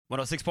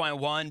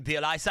106.1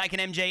 BLI, Syke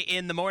and MJ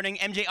in the morning.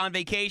 MJ on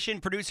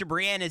vacation. Producer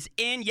Breanne is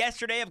in.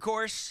 Yesterday, of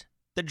course,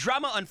 the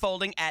drama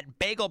unfolding at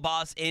Bagel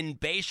Boss in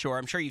Bayshore.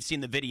 I'm sure you've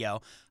seen the video.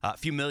 A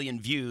few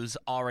million views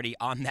already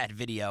on that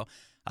video.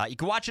 You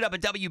can watch it up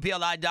at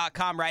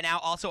WBLI.com right now,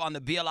 also on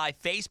the BLI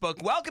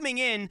Facebook. Welcoming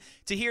in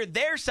to hear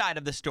their side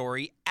of the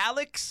story,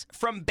 Alex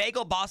from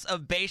Bagel Boss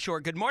of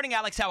Bayshore. Good morning,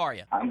 Alex. How are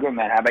you? I'm good,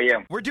 man. How about you?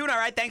 We're doing all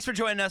right. Thanks for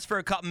joining us for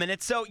a couple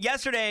minutes. So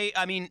yesterday,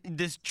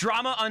 this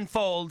drama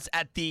unfolds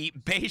at the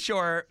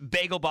Bayshore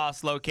Bagel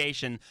Boss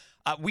location.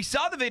 We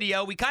saw the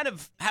video. We kind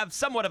of have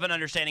somewhat of an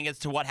understanding as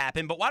to what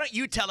happened, but why don't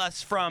you tell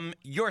us from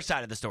your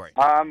side of the story?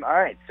 All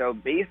right. So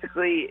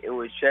basically, it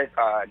was just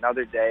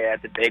another day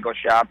at the bagel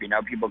shop. You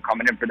know, people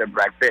coming in for their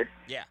breakfast.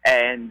 Yeah.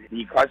 And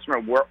the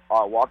customer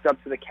walked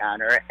up to the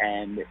counter,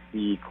 and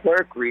the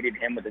clerk greeted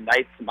him with a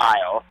nice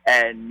smile.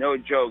 And no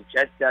joke,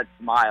 just that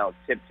smile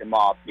tipped him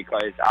off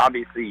because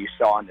obviously you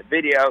saw in the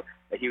video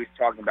that he was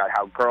talking about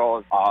how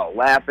girls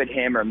laugh at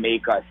him or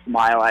make a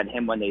smile at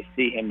him when they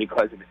see him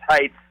because of his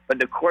height. But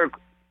the clerk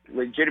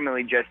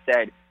legitimately just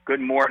said, "Good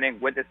morning,"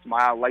 with a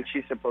smile, like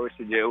she's supposed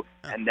to do,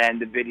 and then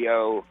the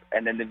video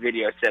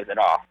says it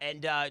all.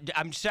 And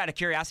I'm just out of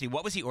curiosity,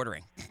 what was he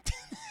ordering?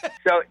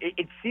 So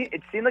it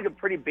seemed like a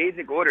pretty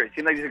basic order. It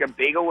seemed like a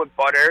bagel with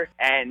butter,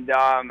 and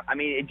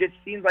it just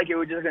seemed like it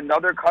was just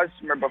another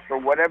customer. But for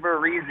whatever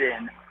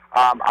reason,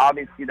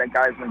 obviously that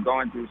guy's been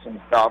going through some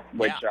stuff,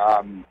 which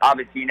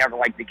obviously you never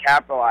like to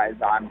capitalize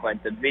on.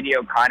 But the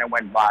video kind of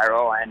went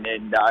viral, and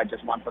it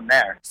just went from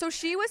there. So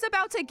she was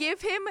about to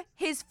give him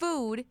his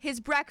food, his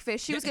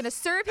breakfast. She was going to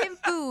serve him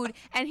food,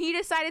 and he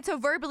decided to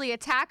verbally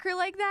attack her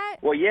like that?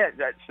 Well, yeah,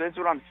 that's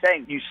what I'm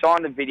saying. You saw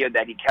in the video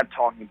that he kept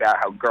talking about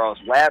how girls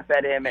laugh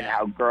at him and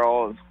how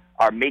girls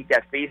make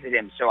that face at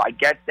him. So I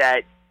guess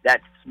that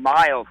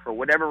smile, for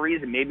whatever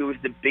reason, maybe it was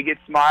the biggest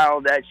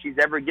smile that she's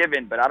ever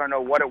given, but I don't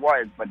know what it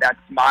was, but that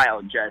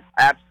smile just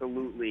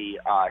absolutely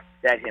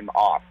set him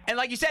off. And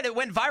like you said, it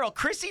went viral.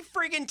 Chrissy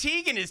friggin'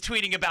 Teigen is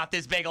tweeting about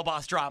this Bagel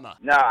Boss drama.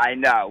 No, I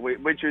know,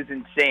 which was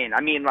insane.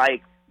 I mean, my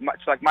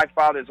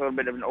father's a little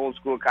bit of an old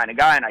school kind of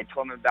guy, and I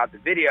told him about the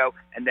video,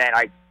 and then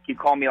he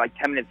called me like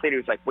 10 minutes later. He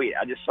was like, "Wait,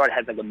 I just saw it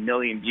has like 1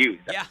 million views."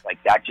 Yeah. Like,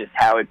 that's just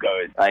how it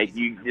goes. Like,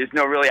 there's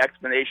no really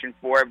explanation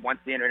for it. Once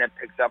the internet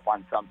picks up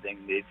on something,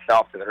 it's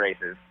off to the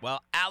races.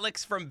 Well,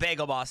 Alex from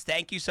Bagel Boss,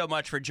 thank you so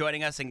much for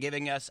joining us and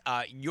giving us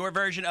your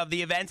version of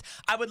the events.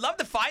 I would love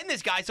to find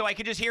this guy so I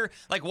could just hear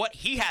like what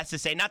he has to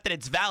say. Not that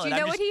it's valid. Do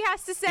you know what he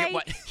has to say?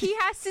 What? He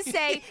has to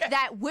say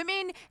that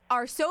women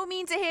are so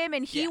mean to him,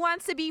 and he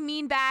wants to be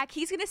mean back.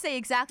 He's going to say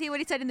exactly what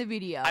he said in the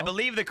video. I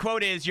believe the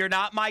quote is, "You're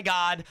not my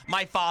God,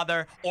 my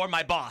father, or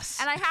my boss."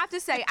 And I have to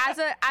say,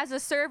 as a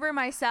server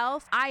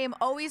myself, I am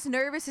always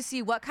nervous to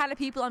see what kind of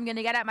people I'm going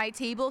to get at my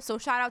table. So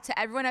shout out to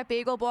everyone at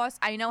Bagel Boss.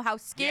 I know how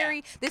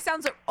scary. This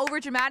sounds over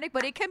dramatic,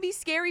 but it can be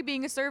scary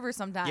being a server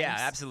sometimes. Yeah,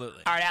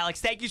 absolutely. All right, Alex,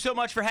 thank you so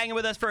much for hanging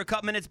with us for a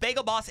couple minutes.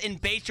 Bagel Boss in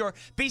Bayshore.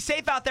 Be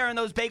safe out there in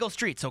those bagel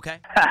streets, okay?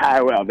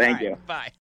 I will. Thank you. Bye.